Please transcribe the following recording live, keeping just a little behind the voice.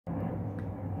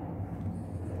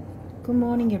Good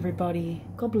morning, everybody.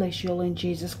 God bless you all in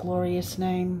Jesus' glorious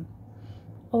name.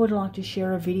 I would like to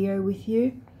share a video with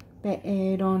you that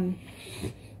aired on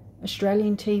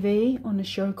Australian TV on a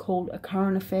show called A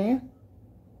Current Affair.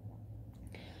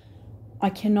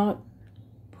 I cannot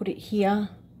put it here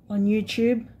on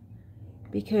YouTube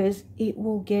because it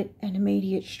will get an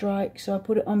immediate strike, so I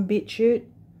put it on BitChute.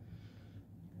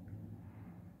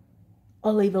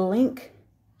 I'll leave a link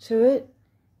to it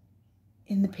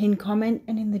in the pinned comment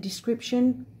and in the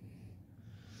description.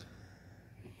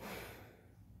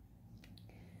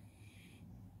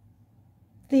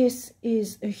 This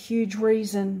is a huge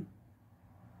reason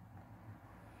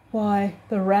why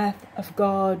the wrath of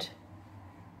God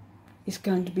is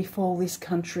going to befall this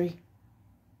country.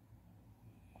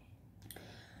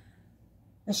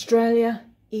 Australia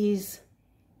is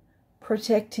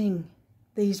protecting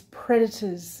these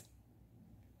predators.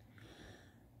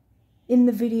 In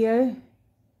the video,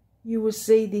 you will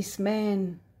see this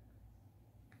man,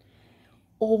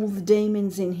 all the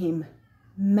demons in him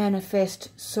manifest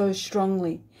so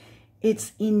strongly.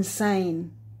 It's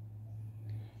insane.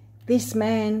 This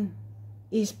man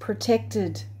is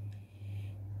protected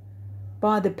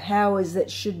by the powers that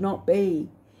should not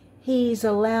be. He is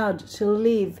allowed to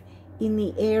live in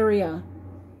the area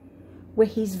where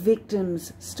his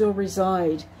victims still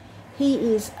reside.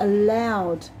 He is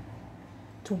allowed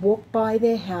to walk by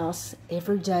their house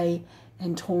every day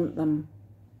and taunt them.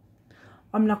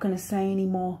 I'm not going to say any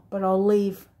more, but I'll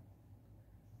leave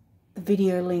the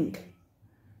video link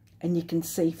and you can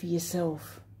see for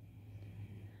yourself.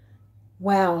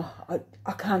 Wow,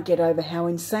 I can't get over how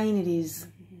insane it is.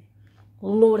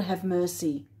 Lord have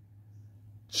mercy.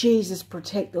 Jesus,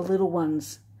 protect the little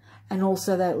ones and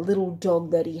also that little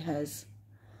dog that he has.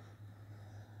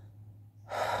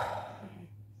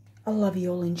 I love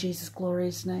you all in Jesus'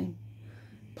 glorious name.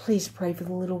 Please pray for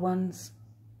the little ones.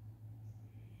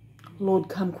 Lord,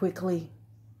 come quickly.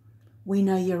 We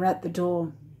know you're at the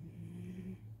door.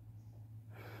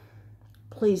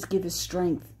 Please give us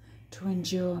strength to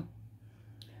endure.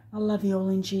 I love you all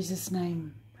in Jesus'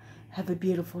 name. Have a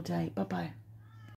beautiful day. Bye-bye.